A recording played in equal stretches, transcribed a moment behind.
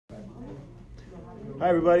Hi,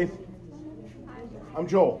 everybody. I'm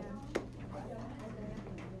Joel.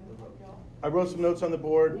 I wrote some notes on the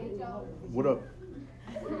board. What up?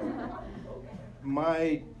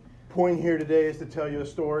 My point here today is to tell you a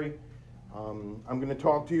story. I'm going to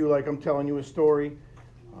talk to you like I'm telling you a story.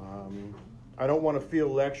 I don't want to feel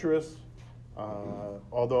lecturous,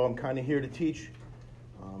 although I'm kind of here to teach.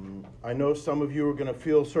 I know some of you are going to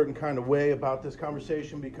feel a certain kind of way about this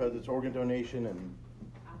conversation because it's organ donation and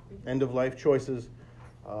end-of-life choices.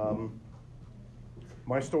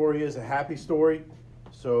 My story is a happy story,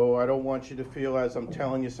 so I don't want you to feel as I'm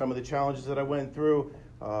telling you some of the challenges that I went through,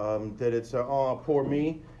 that it's, oh, poor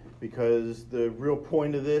me, because the real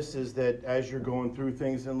point of this is that as you're going through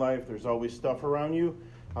things in life, there's always stuff around you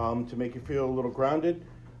to make you feel a little grounded.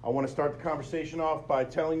 I want to start the conversation off by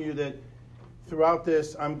telling you that throughout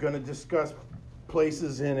this, I'm going to discuss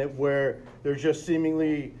places in it where there's just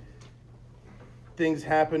seemingly things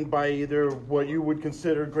happen by either what you would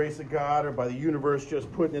consider grace of God or by the universe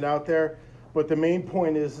just putting it out there. But the main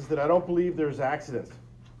point is that I don't believe there's accidents.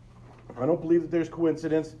 I don't believe that there's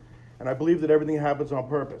coincidence, and I believe that everything happens on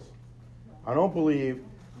purpose. I don't believe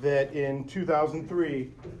that in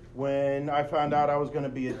 2003, when I found out I was going to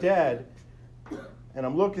be a dad, and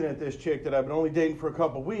I'm looking at this chick that I've been only dating for a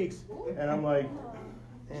couple weeks, and I'm like,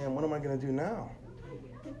 man, what am I going to do now?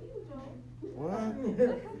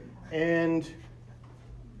 What? And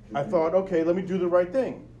I thought, okay, let me do the right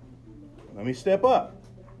thing. Let me step up.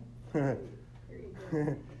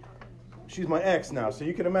 She's my ex now, so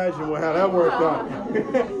you can imagine how that worked out.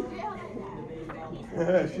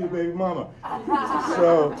 She's a baby mama.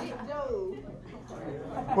 So,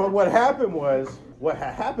 but what happened was,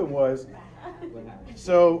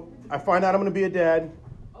 so I find out I'm going to be a dad,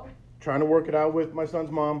 trying to work it out with my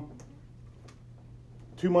son's mom.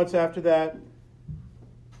 2 months after that,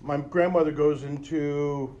 my grandmother goes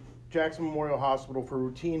into Jackson Memorial Hospital for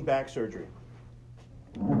routine back surgery.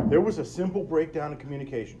 There was a simple breakdown in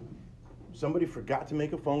communication. Somebody forgot to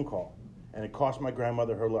make a phone call, and it cost my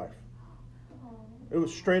grandmother her life. It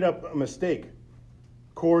was straight up a mistake.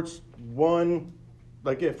 Courts won,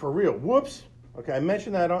 like it for real. Whoops. Okay, I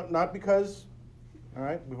mentioned that not because, all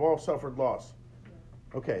right, we've all suffered loss.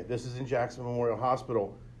 Okay, this is in Jackson Memorial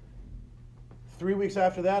Hospital. 3 weeks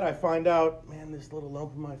after that, I find out, man, this little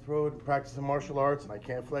lump in my throat, I'm practicing martial arts, and I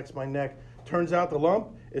can't flex my neck. Turns out the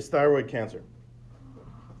lump is thyroid cancer.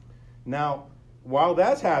 Now, while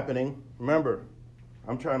that's happening, remember,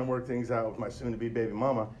 I'm trying to work things out with my soon-to-be baby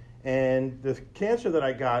mama, and the cancer that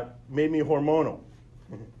I got made me hormonal.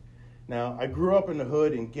 Now, I grew up in the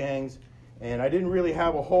hood in gangs, and I didn't really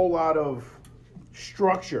have a whole lot of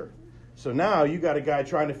structure. So now you got a guy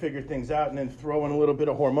trying to figure things out and then throw in a little bit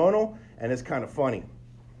of hormonal, and it's kind of funny.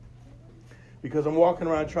 Because I'm walking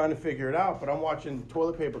around trying to figure it out, but I'm watching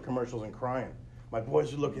toilet paper commercials and crying. My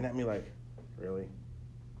boys are looking at me like, really?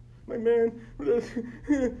 I'm like,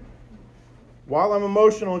 man. While I'm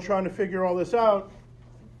emotional and trying to figure all this out,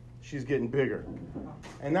 she's getting bigger.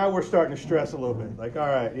 And now we're starting to stress a little bit. Like, all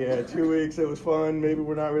right, yeah, 2 weeks, it was fun. Maybe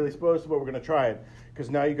we're not really supposed to, but we're going to try it.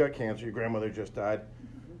 Because now you got cancer. Your grandmother just died.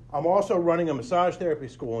 I'm also running a massage therapy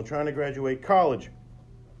school and trying to graduate college.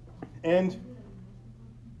 And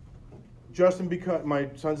Justin, my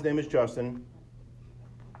son's name is Justin.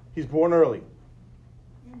 He's born early.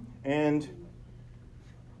 And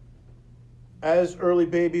as early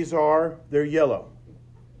babies are, they're yellow.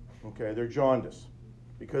 Okay, they're jaundice.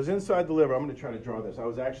 Because inside the liver, I'm going to try to draw this. I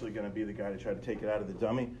was actually going to be the guy to try to take it out of the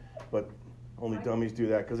dummy, but only dummies do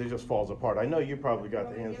that because it just falls apart. I know you probably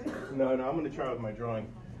got the hands. No, I'm going to try with my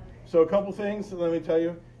drawing. So a couple things, let me tell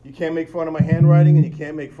you. You can't make fun of my handwriting and you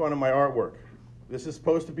can't make fun of my artwork. This is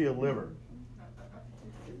supposed to be a liver.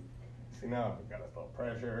 See now, I've got a little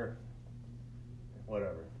pressure.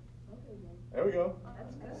 Whatever. There we go.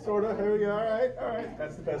 Sort of. Here we go. All right.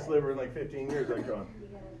 That's the best liver in like 15 years I've drawn.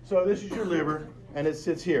 So this is your liver, and it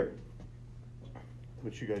sits here,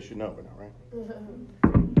 which you guys should know by now,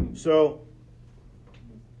 right? So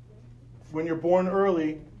when you're born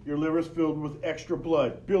early, your liver's filled with extra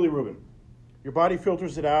blood, bilirubin. Your body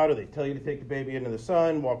filters it out, or they tell you to take the baby into the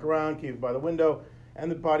sun, walk around, keep it by the window, and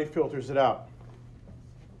the body filters it out.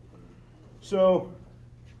 So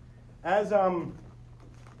as I'm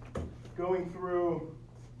going through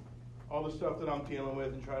all the stuff that I'm dealing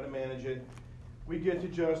with and trying to manage it, we get to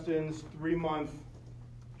Justin's 3-month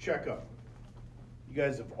checkup. You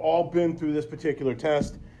guys have all been through this particular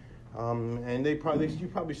test, and you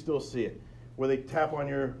probably still see it, where they tap on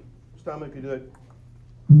your stomach and do it.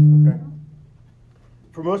 Okay.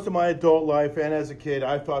 For most of my adult life and as a kid,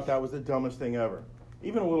 I thought that was the dumbest thing ever.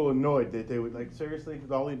 Even a little annoyed that they would, like, seriously,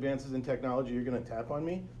 with all the advances in technology, you're going to tap on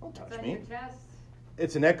me? Don't touch me. Your chest.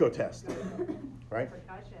 it's an echo test, right?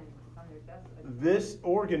 This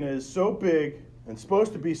organ is so big and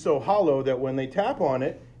supposed to be so hollow that when they tap on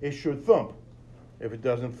it, it should thump. If it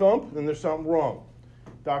doesn't thump, then there's something wrong.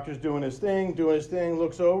 Doctor's doing his thing,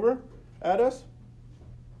 looks over at us,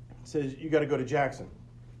 says, you got to go to Jackson.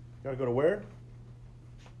 Got to go to where?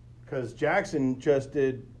 Because Jackson just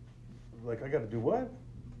did, like, I got to do what?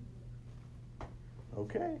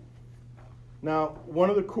 Okay. Now, one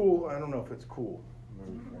of the cool, I don't know if it's cool.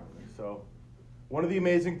 So, one of the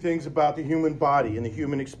amazing things about the human body and the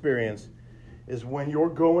human experience is when you're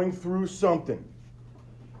going through something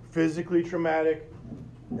physically traumatic,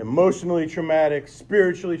 emotionally traumatic,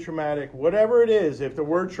 spiritually traumatic, whatever it is, if the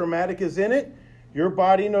word traumatic is in it, your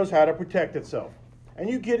body knows how to protect itself. And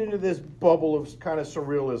you get into this bubble of kind of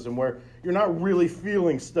surrealism where you're not really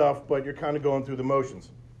feeling stuff, but you're kind of going through the motions.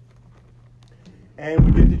 And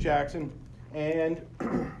we get to Jackson, and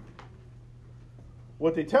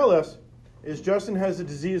what they tell us is Justin has a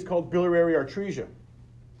disease called biliary atresia.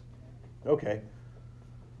 Okay.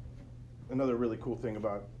 Another really cool thing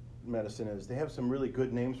about medicine is they have some really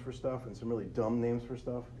good names for stuff and some really dumb names for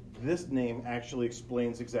stuff. This name actually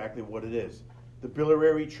explains exactly what it is. The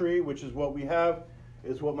biliary tree, which is what we have,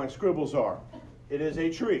 is what my scribbles are. It is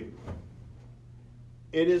a tree.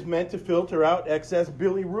 It is meant to filter out excess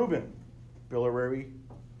bilirubin. Biliary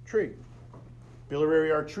tree. Biliary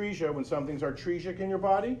atresia, when something's artresic in your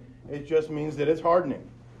body, it just means that it's hardening.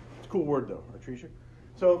 It's a cool word, though, artresic.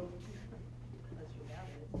 So,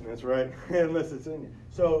 that's right, unless it's in you.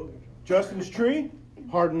 So, Justin's tree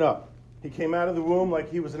hardened up. He came out of the womb like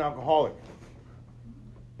he was an alcoholic.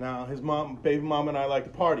 Now, his mom, baby mom, and I like to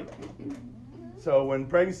party. So when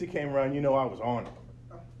pregnancy came around, you know I was on it.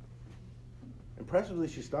 Impressively,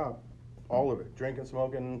 she stopped all of it. Drinking,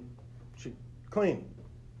 smoking, she clean.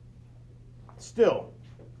 Still,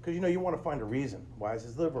 because you want to find a reason. Why is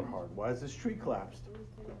his liver hard? Why is his tree collapsed?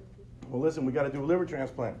 Well, listen, we got to do a liver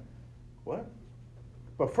transplant. What?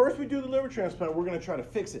 But first we do the liver transplant, we're going to try to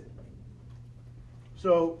fix it.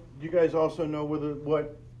 So you guys also know what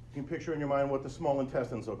you can picture in your mind what the small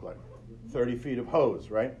intestines look like. 30 feet of hose,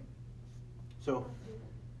 right? So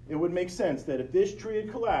it would make sense that if this tree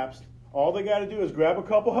had collapsed, all they got to do is grab a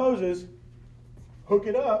couple hoses, hook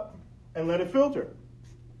it up, and let it filter.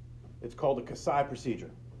 It's called a Kasai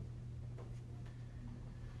procedure.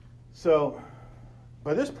 So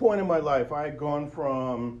by this point in my life, I had gone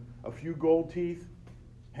from a few gold teeth,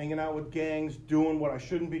 hanging out with gangs, doing what I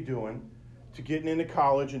shouldn't be doing, to getting into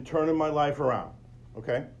college and turning my life around,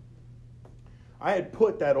 okay? I had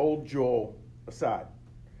put that old Joel aside,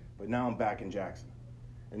 but now I'm back in Jackson.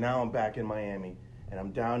 And now I'm back in Miami, and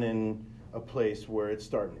I'm down in a place where it's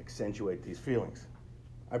starting to accentuate these feelings.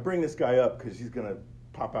 I bring this guy up because he's going to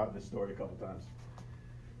pop out in this story a couple times.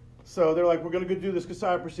 So they're like, we're going to go do this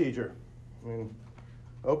Kasai procedure. I mean,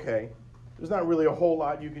 okay. There's not really a whole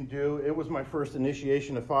lot you can do. It was my first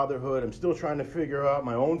initiation of fatherhood. I'm still trying to figure out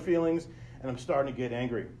my own feelings, and I'm starting to get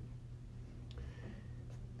angry.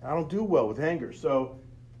 I don't do well with anger. So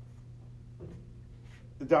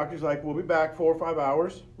the doctor's like, we'll be back 4 or 5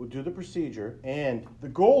 hours. We'll do the procedure. And the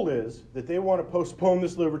goal is that they want to postpone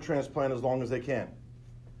this liver transplant as long as they can.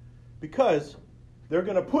 Because they're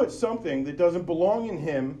going to put something that doesn't belong in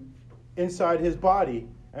him inside his body.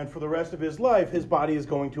 And for the rest of his life, his body is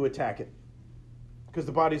going to attack it. Because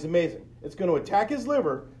the body's amazing. It's going to attack his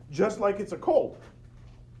liver just like it's a cold.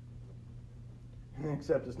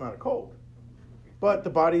 Except it's not a cold. But the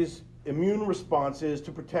body's immune response is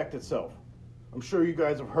to protect itself. I'm sure you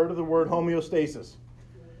guys have heard of the word homeostasis.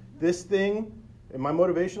 This thing, in my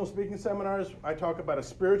motivational speaking seminars, I talk about a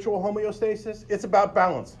spiritual homeostasis. It's about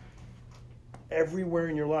balance everywhere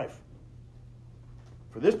in your life.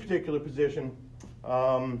 For this particular position,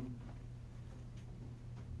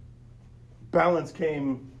 balance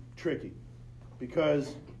came tricky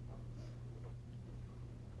because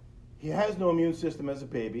he has no immune system as a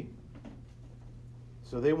baby.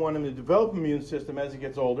 So they want him to develop an immune system as he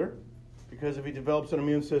gets older, because if he develops an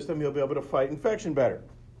immune system, he'll be able to fight infection better.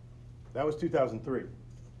 That was 2003.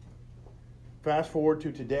 Fast forward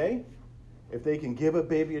to today, if they can give a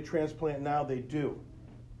baby a transplant now, they do,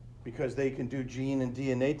 because they can do gene and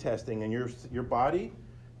DNA testing, and your body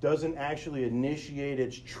doesn't actually initiate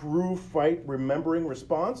its true fight remembering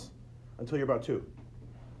response until you're about 2.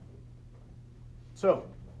 So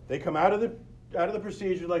they come out of the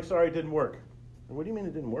procedure like, sorry, it didn't work. What do you mean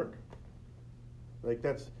it didn't work? Like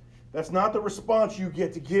that's not the response you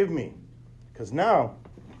get to give me. Because now,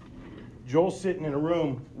 Joel's sitting in a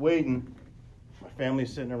room waiting. My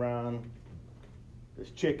family's sitting around.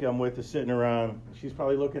 This chick I'm with is sitting around. She's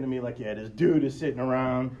probably looking at me like, yeah, this dude is sitting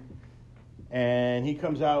around. And he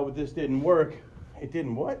comes out with this didn't work. It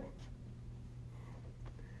didn't what?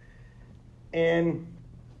 And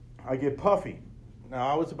I get puffy. Now,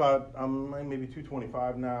 I was about, I'm maybe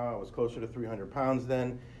 225 now. I was closer to 300 pounds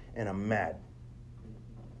then, and I'm mad.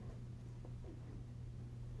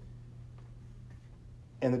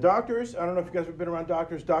 And the doctors, I don't know if you guys have been around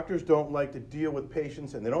doctors. Doctors don't like to deal with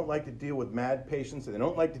patients, and they don't like to deal with mad patients, and they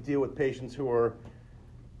don't like to deal with patients who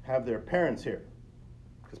have their parents here,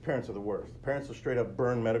 because parents are the worst. Parents will straight up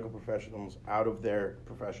burn medical professionals out of their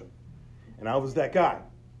profession. And I was that guy.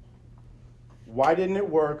 Why didn't it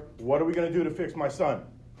work? What are we going to do to fix my son?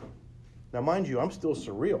 Now, mind you, I'm still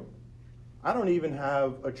surreal. I don't even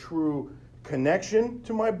have a true connection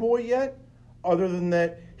to my boy yet, other than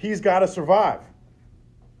that he's got to survive.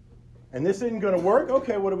 And this isn't going to work?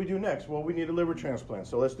 Okay, what do we do next? Well, we need a liver transplant,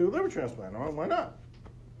 so let's do a liver transplant. Oh, why not?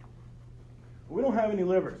 We don't have any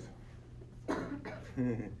livers.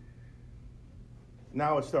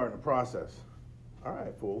 Now it's starting to process. All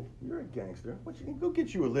right, fool, you're a gangster. Go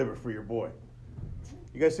get you a liver for your boy.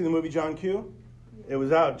 You guys see the movie John Q? It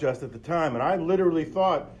was out just at the time, and I literally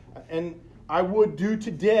thought, and I would do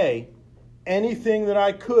today anything that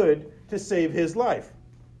I could to save his life.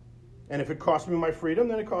 And if it cost me my freedom,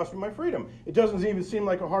 then it cost me my freedom. It doesn't even seem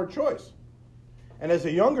like a hard choice. And as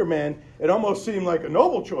a younger man, it almost seemed like a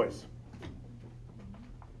noble choice.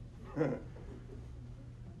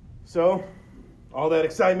 So, all that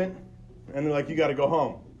excitement, and they're like, you got to go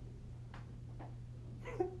home.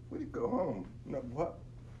 Where do you go home? No, what?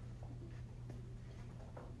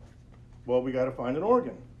 Well, we got to find an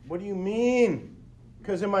organ. What do you mean?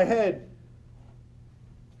 Because in my head,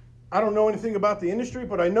 I don't know anything about the industry,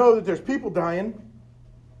 but I know that there's people dying.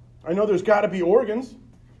 I know there's got to be organs.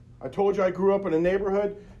 I told you I grew up in a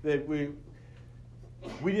neighborhood that we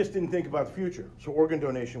just didn't think about the future. So organ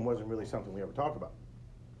donation wasn't really something we ever talked about.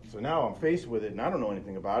 So now I'm faced with it, and I don't know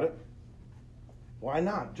anything about it. Why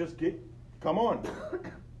not? Come on.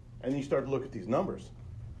 And then you start to look at these numbers.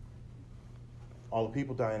 All the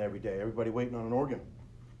people dying every day, everybody waiting on an organ.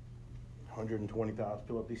 120,000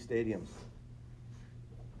 fill up these stadiums.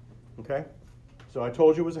 Okay? So I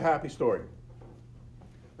told you it was a happy story.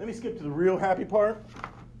 Let me skip to the real happy part.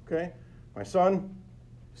 Okay? My son,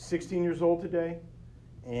 16 years old today,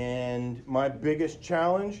 and my biggest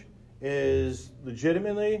challenge is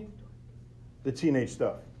legitimately the teenage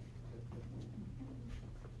stuff.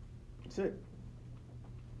 That's it.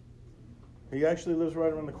 He actually lives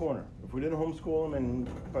right around the corner. If we didn't homeschool him,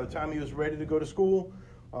 and by the time he was ready to go to school,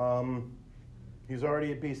 he's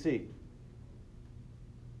already at BC.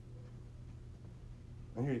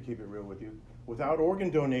 I'm here to keep it real with you. Without organ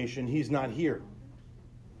donation, he's not here.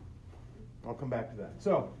 I'll come back to that.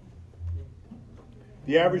 So,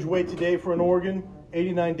 the average wait today for an organ,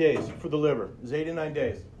 89 days for the liver, is 89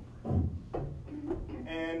 days.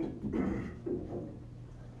 And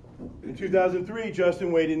in 2003,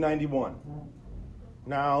 Justin waited 91.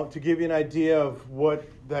 Now, to give you an idea of what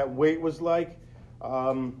that wait was like,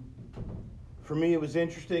 for me, it was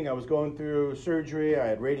interesting. I was going through surgery. I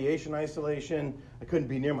had radiation isolation. I couldn't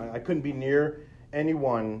be near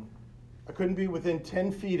anyone. I couldn't be within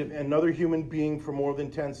 10 feet of another human being for more than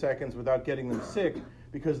 10 seconds without getting them sick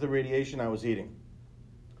because of the radiation I was eating.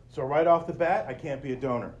 So right off the bat, I can't be a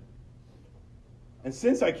donor. And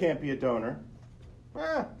since I can't be a donor,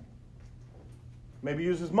 maybe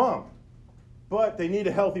use his mom. But they need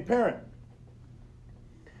a healthy parent.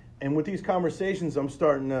 And with these conversations, I'm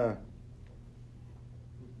starting to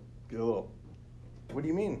get a little, what do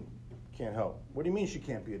you mean can't help? What do you mean she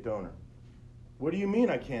can't be a donor? What do you mean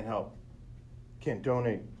I can't help? Can't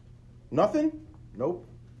donate? Nothing? Nope.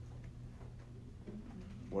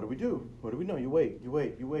 What do we do? What do we know? You wait.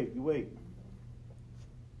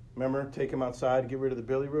 Remember, take him outside, get rid of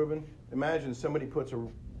the bilirubin? Imagine somebody puts a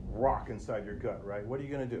rock inside your gut, right? What are you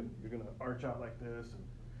going to do? You're going to arch out like this,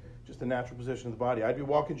 just the natural position of the body. I'd be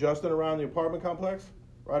walking Justin around the apartment complex,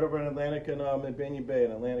 right over in Atlantic and in Banyan Bay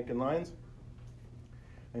and Atlantic and Lions,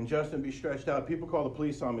 and Justin be stretched out. People call the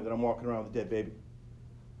police on me that I'm walking around with a dead baby.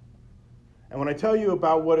 And when I tell you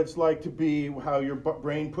about what it's like to be, how your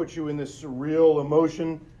brain puts you in this surreal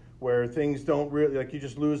emotion where things don't really, like you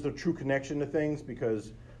just lose the true connection to things,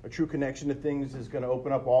 because a true connection to things is going to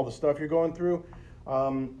open up all the stuff you're going through.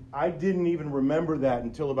 I didn't even remember that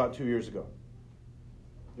until about 2 years ago.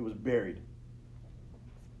 It was buried.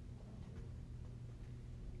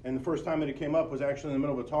 And the first time that it came up was actually in the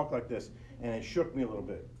middle of a talk like this, and it shook me a little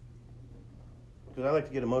bit. Because I like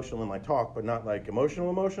to get emotional in my talk, but not like emotional,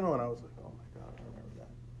 and I was like, oh my God, I remember that.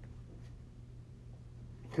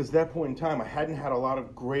 Because at that point in time, I hadn't had a lot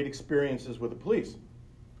of great experiences with the police.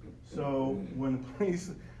 So when the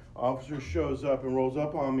police Officer shows up and rolls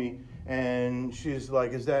up on me, and she's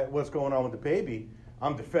like, is that what's going on with the baby?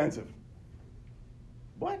 I'm defensive.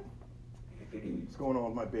 What? What's going on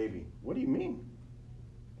with my baby? What do you mean?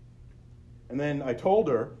 And then I told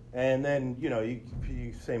her, and then, you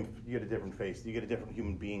get a different face. You get a different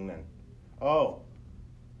human being then. Oh,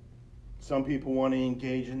 some people want to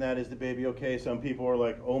engage in that. Is the baby okay? Some people are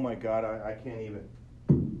like, oh my God, I can't even.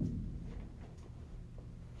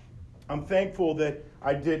 I'm thankful that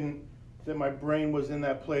that my brain was in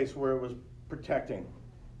that place where it was protecting.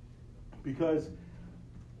 Because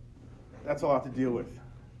that's a lot to deal with.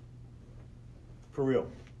 For real.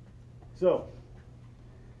 So,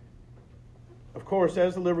 of course,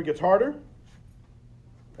 as the liver gets harder,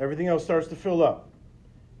 everything else starts to fill up.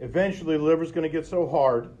 Eventually, the liver's going to get so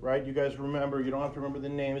hard, right? You guys remember, you don't have to remember the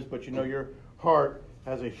names, but you know your heart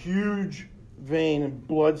has a huge vein and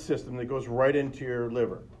blood system that goes right into your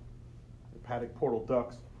liver. The hepatic portal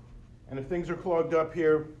ducts. And if things are clogged up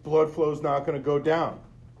here, blood flow is not going to go down.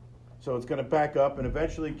 So it's going to back up and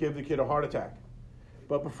eventually give the kid a heart attack.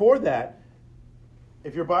 But before that,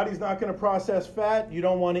 if your body's not going to process fat, you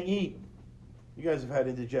don't want to eat. You guys have had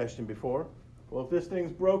indigestion before. Well, if this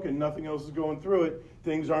thing's broken, nothing else is going through it,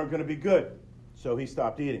 things aren't going to be good. So he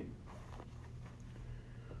stopped eating.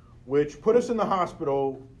 Which put us in the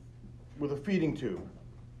hospital with a feeding tube,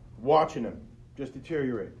 watching him just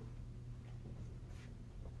deteriorate.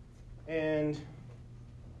 And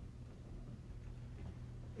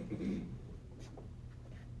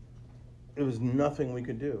it was nothing we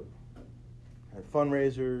could do. Had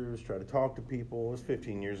fundraisers, tried to talk to people. It was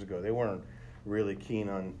 15 years ago. They weren't really keen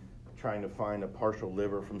on trying to find a partial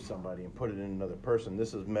liver from somebody and put it in another person.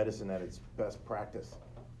 This is medicine at its best practice.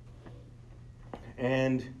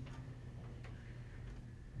 And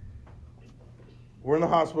we're in the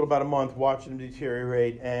hospital about a month watching him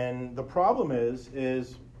deteriorate, and the problem is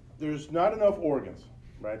there's not enough organs,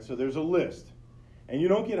 right? So there's a list. And you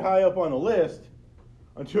don't get high up on a list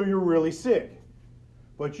until you're really sick.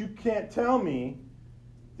 But you can't tell me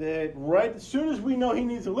that right as soon as we know he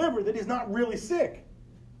needs a liver, that he's not really sick.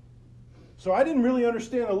 So I didn't really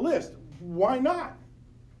understand the list. Why not?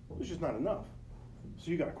 Well, there's just not enough.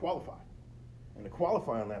 So you got to qualify. And to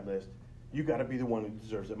qualify on that list, you got to be the one who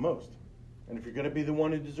deserves it most. And if you're going to be the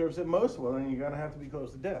one who deserves it most, well, then you're going to have to be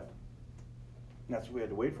close to death. And that's what we had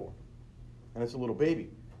to wait for. And it's a little baby.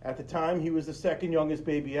 At the time, he was the second youngest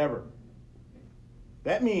baby ever.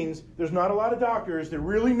 That means there's not a lot of doctors that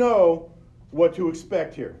really know what to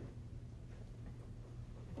expect here.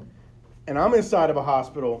 And I'm inside of a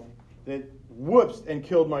hospital that whoops and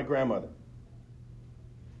killed my grandmother.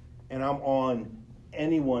 And I'm on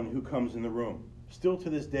anyone who comes in the room. Still to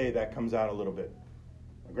this day, that comes out a little bit.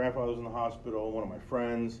 My grandfather was in the hospital, one of my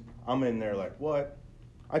friends. I'm in there like, what?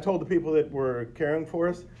 I told the people that were caring for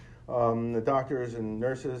us, the doctors and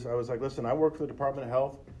nurses, I was like, listen, I work for the Department of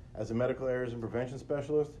Health as a medical errors and prevention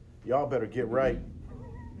specialist. Y'all better get right.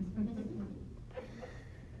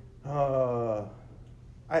 I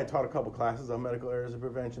had taught a couple classes on medical errors and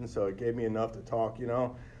prevention, so it gave me enough to talk, you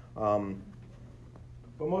know.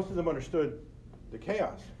 But most of them understood the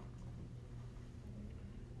chaos.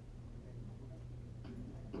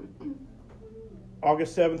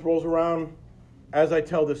 August 7th rolls around. As I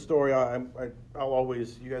tell this story, I'll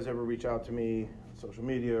always, you guys ever reach out to me on social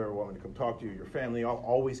media or want me to come talk to you, your family, I'll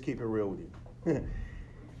always keep it real with you.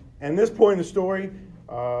 And this point in the story,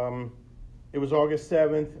 it was August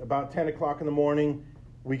 7th, about 10 o'clock in the morning,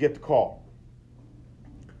 we get the call.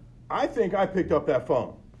 I think I picked up that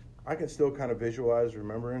phone. I can still kind of visualize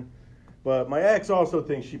remembering, but my ex also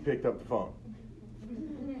thinks she picked up the phone.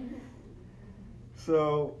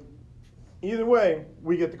 So either way,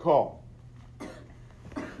 we get the call.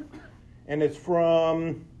 And it's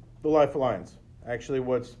from the Life Alliance, actually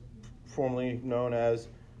what's formerly known as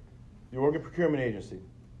the Organ Procurement Agency.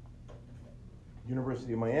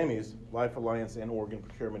 University of Miami's Life Alliance and Organ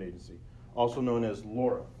Procurement Agency, also known as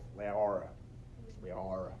LAORA.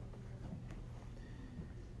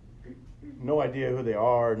 No idea who they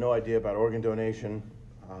are, no idea about organ donation.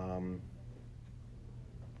 I'm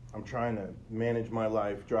trying to manage my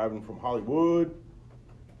life driving from Hollywood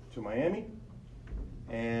to Miami.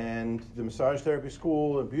 And the massage therapy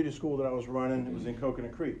school and beauty school that I was running, it was in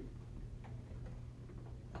Coconut Creek.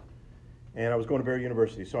 And I was going to Barry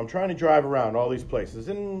University. So I'm trying to drive around all these places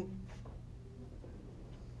and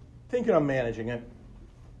thinking I'm managing it.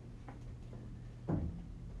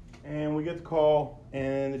 And we get the call,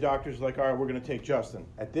 and the doctor's like, all right, we're going to take Justin.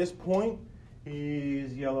 At this point,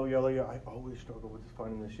 he's yellow. I always struggle with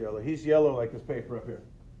finding this yellow. He's yellow like this paper up here.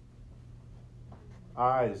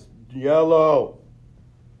 Eyes, yellow.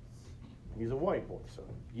 He's a white boy, so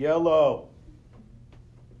yellow.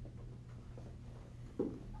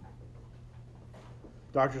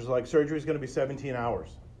 Doctor's like, surgery's going to be 17 hours.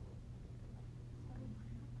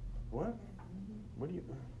 What? What do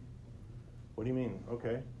you mean?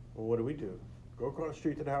 Okay. Well, what do we do? Go across the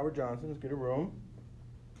street to the Howard Johnsons, get a room,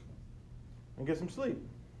 and get some sleep.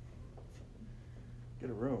 Get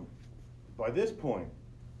a room. By this point,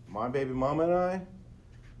 my baby mama and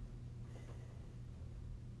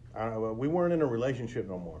I don't know, we weren't in a relationship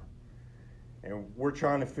no more. And we're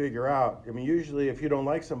trying to figure out, I mean, usually if you don't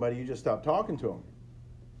like somebody, you just stop talking to them.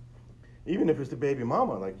 Even if it's the baby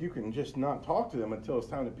mama, like you can just not talk to them until it's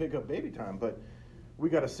time to pick up baby time. But we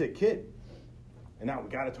got a sick kid, and now we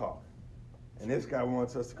got to talk. And this guy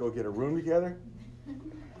wants us to go get a room together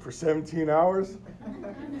for 17 hours.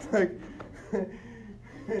 It's like,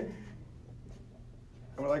 and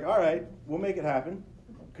we're like, all right, we'll make it happen,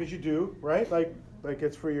 because you do, right? Like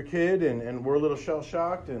it's for your kid, and we're a little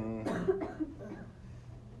shell-shocked. And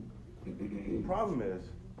the problem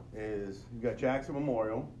is you got Jackson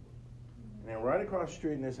Memorial, and then right across the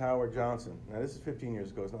street in this Howard Johnson. Now, this is 15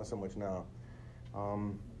 years ago. It's not so much now. I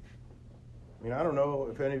mean, I don't know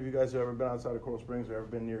if any of you guys have ever been outside of Coral Springs or ever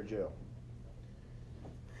been near a jail.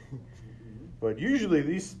 But usually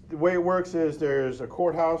the way it works is there's a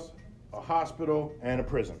courthouse, a hospital, and a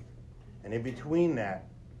prison. And in between that,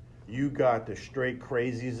 you got the straight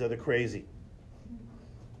crazies of the crazy.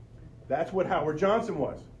 That's what Howard Johnson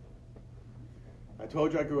was. I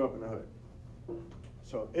told you I grew up in the hood.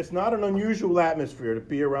 So it's not an unusual atmosphere to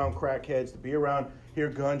be around crackheads, to be around, hear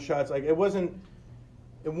gunshots. Like it wasn't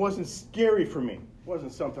scary for me. It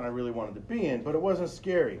wasn't something I really wanted to be in, but it wasn't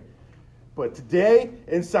scary. But today,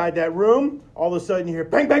 inside that room, all of a sudden you hear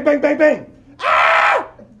bang, bang, bang, bang, bang. Ah!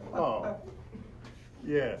 Oh,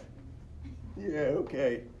 yeah. Yeah,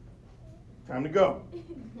 okay. Time to go.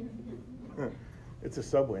 It's a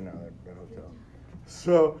Subway now, that hotel.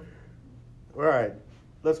 So, all right,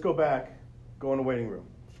 let's go back. Go in the waiting room.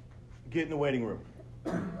 Get in the waiting room.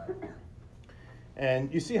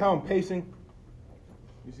 And you see how I'm pacing?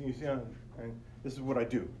 You see how, and this is what I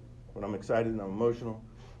do when I'm excited and I'm emotional,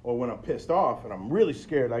 or when I'm pissed off and I'm really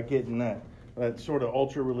scared. I get in that sort of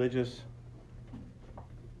ultra religious.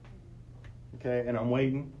 Okay, and I'm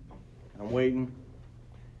waiting.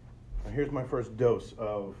 And here's my first dose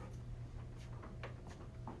of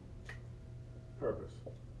purpose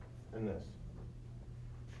in this.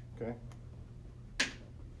 Okay.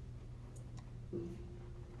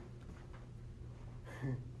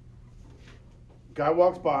 Guy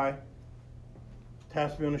walks by,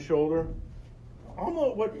 taps me on the shoulder.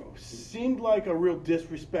 Almost what seemed like a real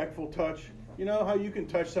disrespectful touch. You know how you can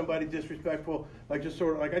touch somebody disrespectful? Like just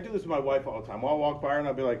sort of, like I do this with my wife all the time. I'll walk by her and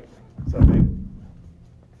I'll be like, what's up, babe?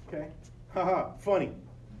 Okay? Haha, funny.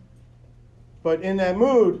 But in that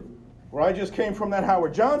mood, where I just came from that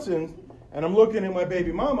Howard Johnson, and I'm looking at my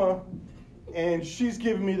baby mama, and she's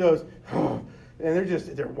giving me those, and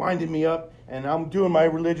they're winding me up, and I'm doing my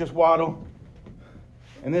religious waddle.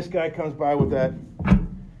 And this guy comes by with that.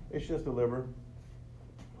 It's just a liver.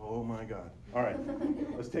 Oh my God. All right,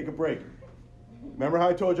 let's take a break. Remember how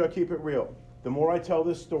I told you I keep it real? The more I tell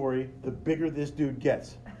this story, the bigger this dude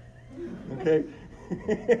gets. Okay?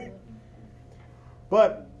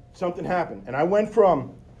 But something happened. And I went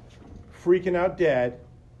from freaking out dad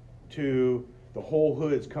to the whole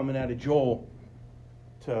hood's coming out of Joel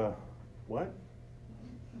to what?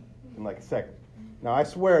 In like a second. Now, I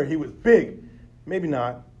swear he was big. Maybe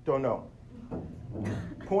not. Don't know.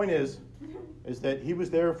 Point is that he was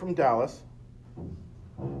there from Dallas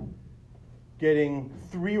getting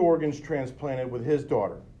 3 organs transplanted with his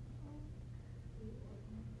daughter.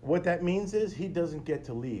 What that means is he doesn't get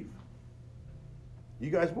to leave. You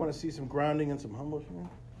guys want to see some grounding and some humbleness?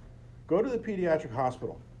 Go to the pediatric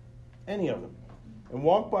hospital, any of them, and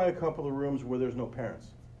walk by a couple of rooms where there's no parents,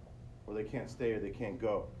 where they can't stay or they can't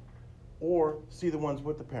go. Or see the ones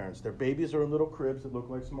with the parents. Their babies are in little cribs that look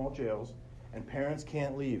like small jails, and parents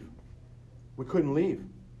can't leave. We couldn't leave.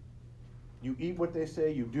 You eat what they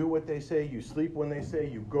say, you do what they say, you sleep when they say,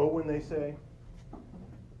 you go when they say.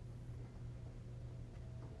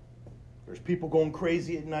 There's people going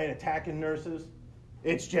crazy at night attacking nurses.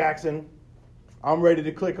 It's Jackson. I'm ready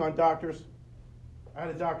to click on doctors. I had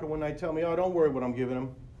a doctor one night tell me, oh, don't worry what I'm giving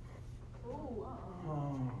him.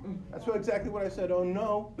 That's exactly what I said. Oh,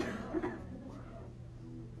 no.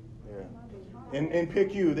 Yeah. In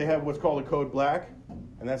PICU, they have what's called a code black,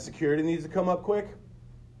 and that security needs to come up quick.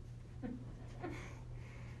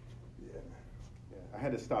 Yeah. I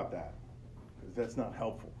had to stop that, because that's not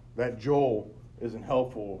helpful. That Joel isn't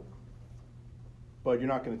helpful, but you're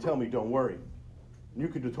not going to tell me, don't worry. You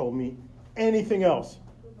could have told me, anything else.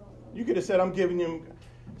 You could have said, I'm giving him,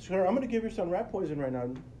 sir, I'm going to give your son rat poison right now.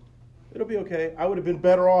 It'll be okay. I would have been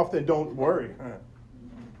better off than don't worry.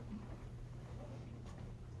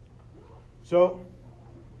 So,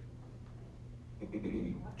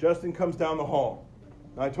 Justin comes down the hall.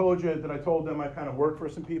 Now, I told you that I told them I kind of worked for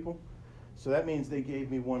some people. So that means they gave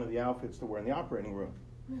me one of the outfits to wear in the operating room,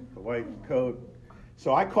 the white coat.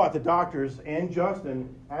 So I caught the doctors and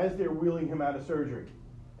Justin as they're wheeling him out of surgery.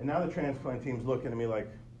 And now the transplant team's looking at me like,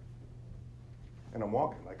 and I'm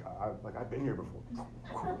walking like I've been here before.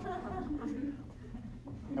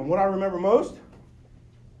 And what I remember most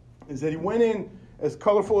is that he went in as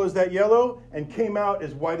colorful as that yellow and came out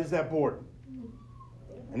as white as that board.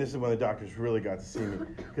 And this is when the doctors really got to see me.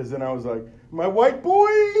 Because then I was like, my white boy!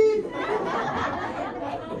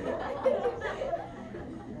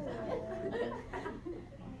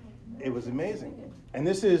 It was amazing. And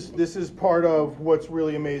this is part of what's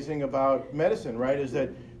really amazing about medicine, right? Is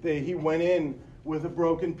that he went in with a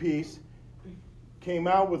broken piece, came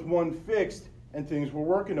out with one fixed, and things were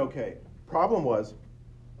working okay. Problem was,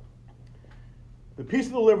 the piece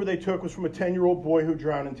of the liver they took was from a 10-year-old boy who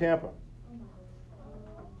drowned in Tampa.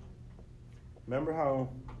 Remember how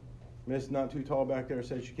Miss Not Too Tall back there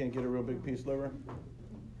said she can't get a real big piece of liver?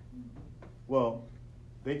 Well,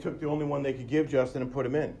 they took the only one they could give Justin and put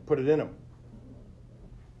it in him.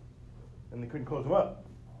 And they couldn't close him up.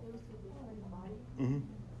 Mm-hmm.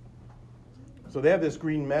 So they have this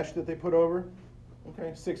green mesh that they put over.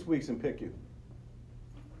 Okay, 6 weeks in PICU.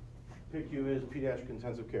 PICU is pediatric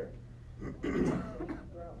intensive care.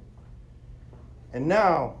 And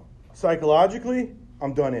now, psychologically,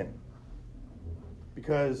 I'm done in.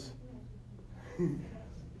 Because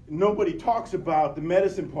nobody talks about the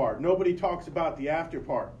medicine part. Nobody talks about the after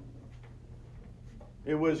part.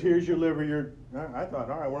 It was, here's your liver, I thought,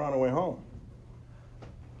 all right, we're on our way home.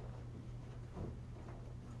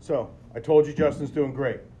 So, I told you Justin's doing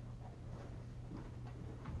great.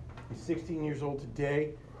 He's 16 years old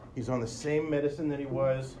today. He's on the same medicine that he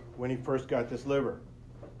was when he first got this liver.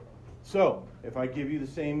 So, if I give you the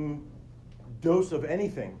same dose of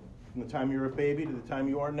anything, from the time you're a baby to the time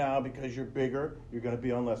you are now, because you're bigger, you're going to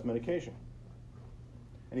be on less medication.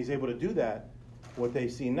 And he's able to do that, what they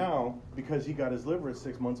see now, because he got his liver at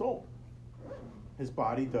 6 months old. His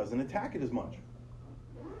body doesn't attack it as much.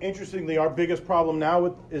 Interestingly, our biggest problem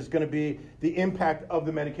now is going to be the impact of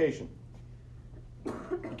the medication.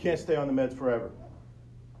 You can't stay on the meds forever.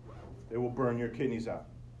 They will burn your kidneys out.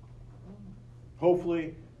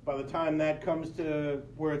 Hopefully, by the time that comes to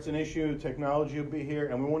where it's an issue, technology will be here,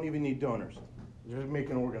 and we won't even need donors. We're just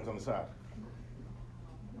making organs on the side.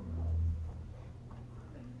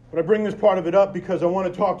 But I bring this part of it up because I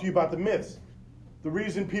want to talk to you about the myths, the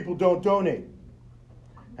reason people don't donate.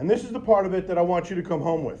 And this is the part of it that I want you to come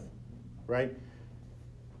home with, right?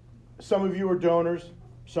 Some of you are donors,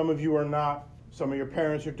 some of you are not, some of your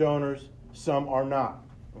parents are donors, some are not,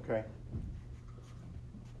 okay?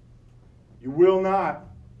 You will not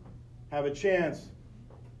have a chance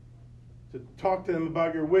to talk to them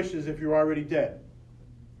about your wishes if you're already dead.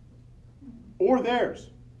 Or theirs.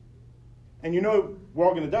 And you know we're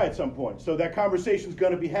all going to die at some point, so that conversation's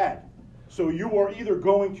going to be had. So you are either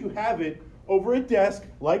going to have it over a desk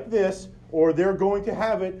like this, or they're going to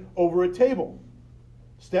have it over a table.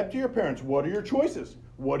 Step to your parents. What are your choices?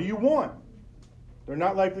 What do you want? They're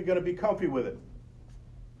not likely going to be comfy with it.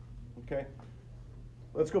 Okay?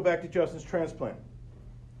 Let's go back to Justin's transplant.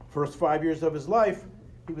 First 5 years of his life,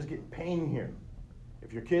 he was getting pain here.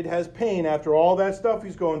 If your kid has pain after all that stuff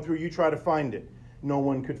he's going through, you try to find it. No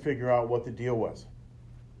one could figure out what the deal was.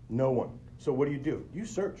 No one. So what do? You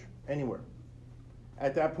search anywhere.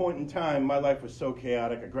 At that point in time, my life was so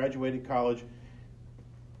chaotic. I graduated college,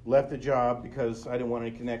 left the job because I didn't want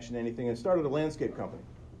any connection to anything, and started a landscape company.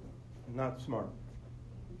 Not smart.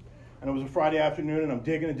 And it was a Friday afternoon, and I'm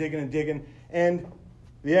digging, and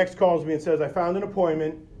the ex calls me and says, I found an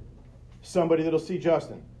appointment, somebody that'll see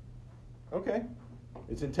Justin. Okay.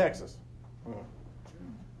 It's in Texas.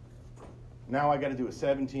 Now I got to do a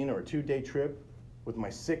 17 or a 2-day trip with my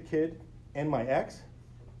sick kid and my ex?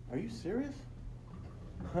 Are you serious?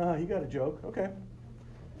 You got a joke. Okay.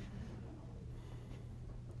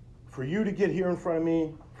 For you to get here in front of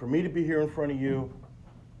me, for me to be here in front of you,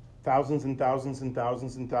 thousands and thousands and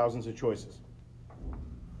thousands and thousands of choices.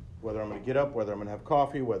 Whether I'm going to get up, whether I'm going to have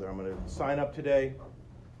coffee, whether I'm going to sign up today.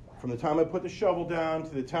 From the time I put the shovel down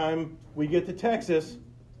to the time we get to Texas,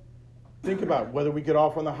 think about whether we get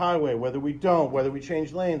off on the highway, whether we don't, whether we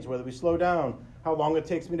change lanes, whether we slow down, how long it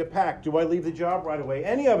takes me to pack, do I leave the job right away,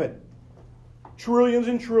 any of it. Trillions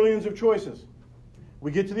and trillions of choices.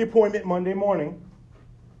 We get to the appointment Monday morning,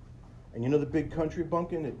 And you know the big country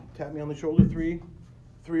bumpkin that tapped me on the shoulder,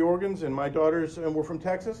 three organs, and my daughters were from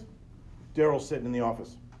Texas? Daryl's sitting in the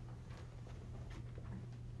office.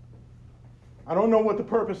 I don't know what the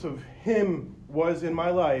purpose of him was in my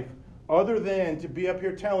life other than to be up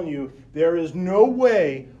here telling you there is no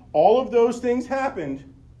way all of those things happened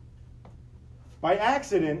by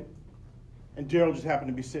accident and Daryl just happened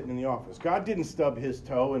to be sitting in the office. God didn't stub his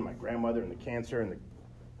toe and my grandmother and the cancer and the...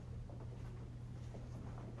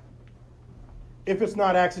 If it's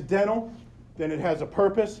not accidental, then it has a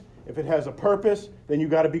purpose. If it has a purpose, then you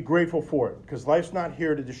got to be grateful for it because life's not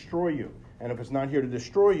here to destroy you. And if it's not here to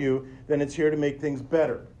destroy you, then it's here to make things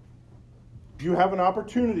better. You have an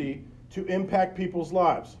opportunity to impact people's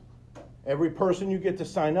lives. Every person you get to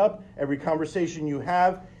sign up, every conversation you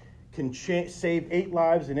have can save 8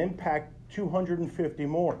 lives and impact 250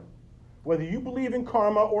 more. Whether you believe in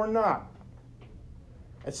karma or not,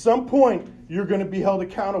 at some point, you're going to be held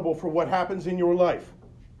accountable for what happens in your life.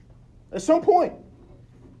 At some point.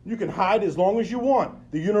 You can hide as long as you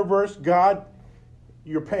want. The universe, God,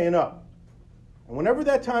 you're paying up. And whenever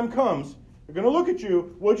that time comes, they're going to look at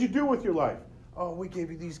you. What'd you do with your life? Oh, we gave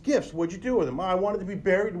you these gifts. What'd you do with them? Oh, I wanted to be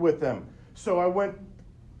buried with them. So I went.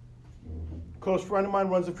 A close friend of mine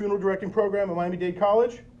runs a funeral directing program at Miami-Dade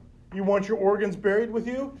College. You want your organs buried with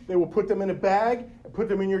you? They will put them in a bag, put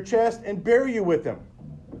them in your chest, and bury you with them.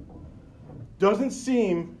 Doesn't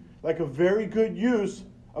seem like a very good use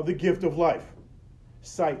of the gift of life.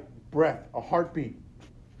 Sight, breath, a heartbeat.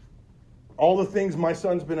 All the things my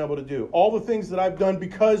son's been able to do. All the things that I've done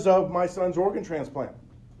because of my son's organ transplant.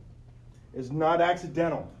 Is not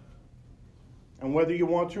accidental. And whether you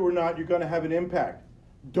want to or not, you're going to have an impact.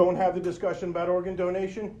 Don't have the discussion about organ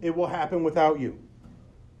donation. It will happen without you.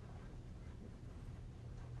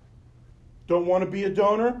 Don't want to be a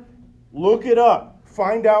donor? Look it up.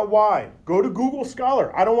 Find out why. Go to Google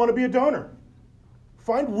Scholar. I don't want to be a donor.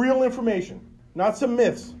 Find real information, not some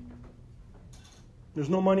myths. There's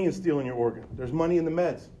no money in stealing your organ. There's money in the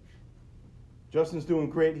meds. Justin's doing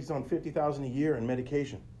great. He's on $50,000 a year in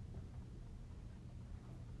medication.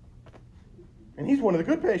 And he's one of the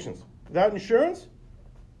good patients. Without insurance,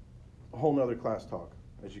 a whole nother class talk.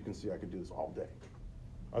 As you can see, I could do this all day.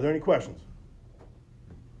 Are there any questions?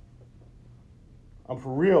 I'm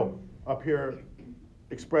for real up here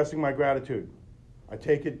expressing my gratitude. I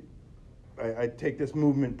take this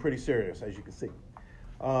movement pretty serious, as you can see.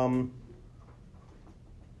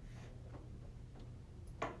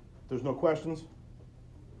 There's no questions.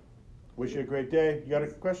 Wish you a great day. You got a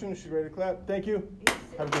question? She's ready to clap. Thank you.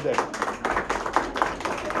 Have a good day.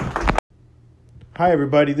 Hi,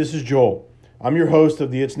 everybody. This is Joel. I'm your host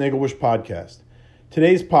of the It's Nagel-Wish podcast.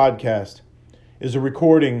 Today's podcast is a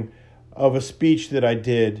recording of a speech that I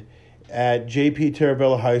did at J.P.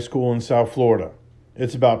 Taravella High School in South Florida.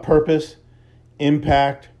 It's about purpose,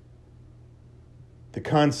 impact, the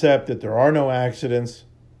concept that there are no accidents,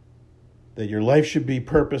 that your life should be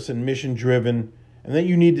purpose and mission driven, and that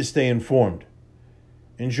you need to stay informed.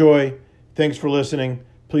 Enjoy. Thanks for listening.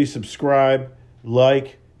 Please subscribe,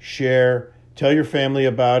 like, share, tell your family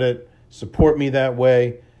about it. Support me that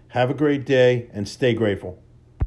way. Have a great day and stay grateful.